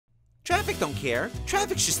Traffic don't care.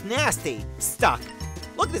 Traffic's just nasty. Stuck.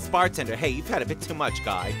 Look at this bartender. Hey, you've had a bit too much,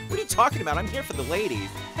 guy. What are you talking about? I'm here for the ladies.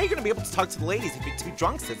 How are you gonna be able to talk to the ladies if you're too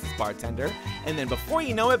drunk, says this bartender. And then before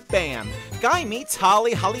you know it, bam! Guy meets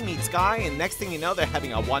Holly, Holly meets Guy, and next thing you know, they're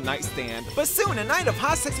having a one-night stand. But soon, a night of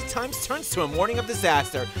hot, sexy times turns to a morning of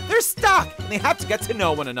disaster. They're stuck, and they have to get to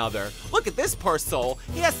know one another. Look at this poor soul.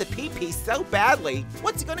 He has to pee-pee so badly.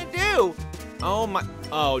 What's he gonna do? Oh my,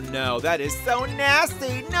 oh no, that is so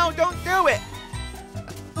nasty. No, don't do it.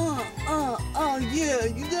 Yeah,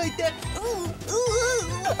 you like that?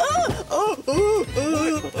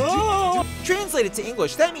 Translated to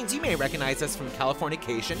English, that means you may recognize us from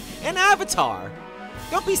Californication and Avatar.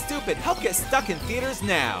 Don't be stupid, help get Stuck in theaters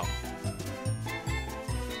now.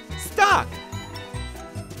 Stuck!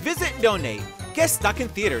 Visit and donate.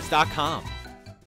 GetStuckInTheaters.com.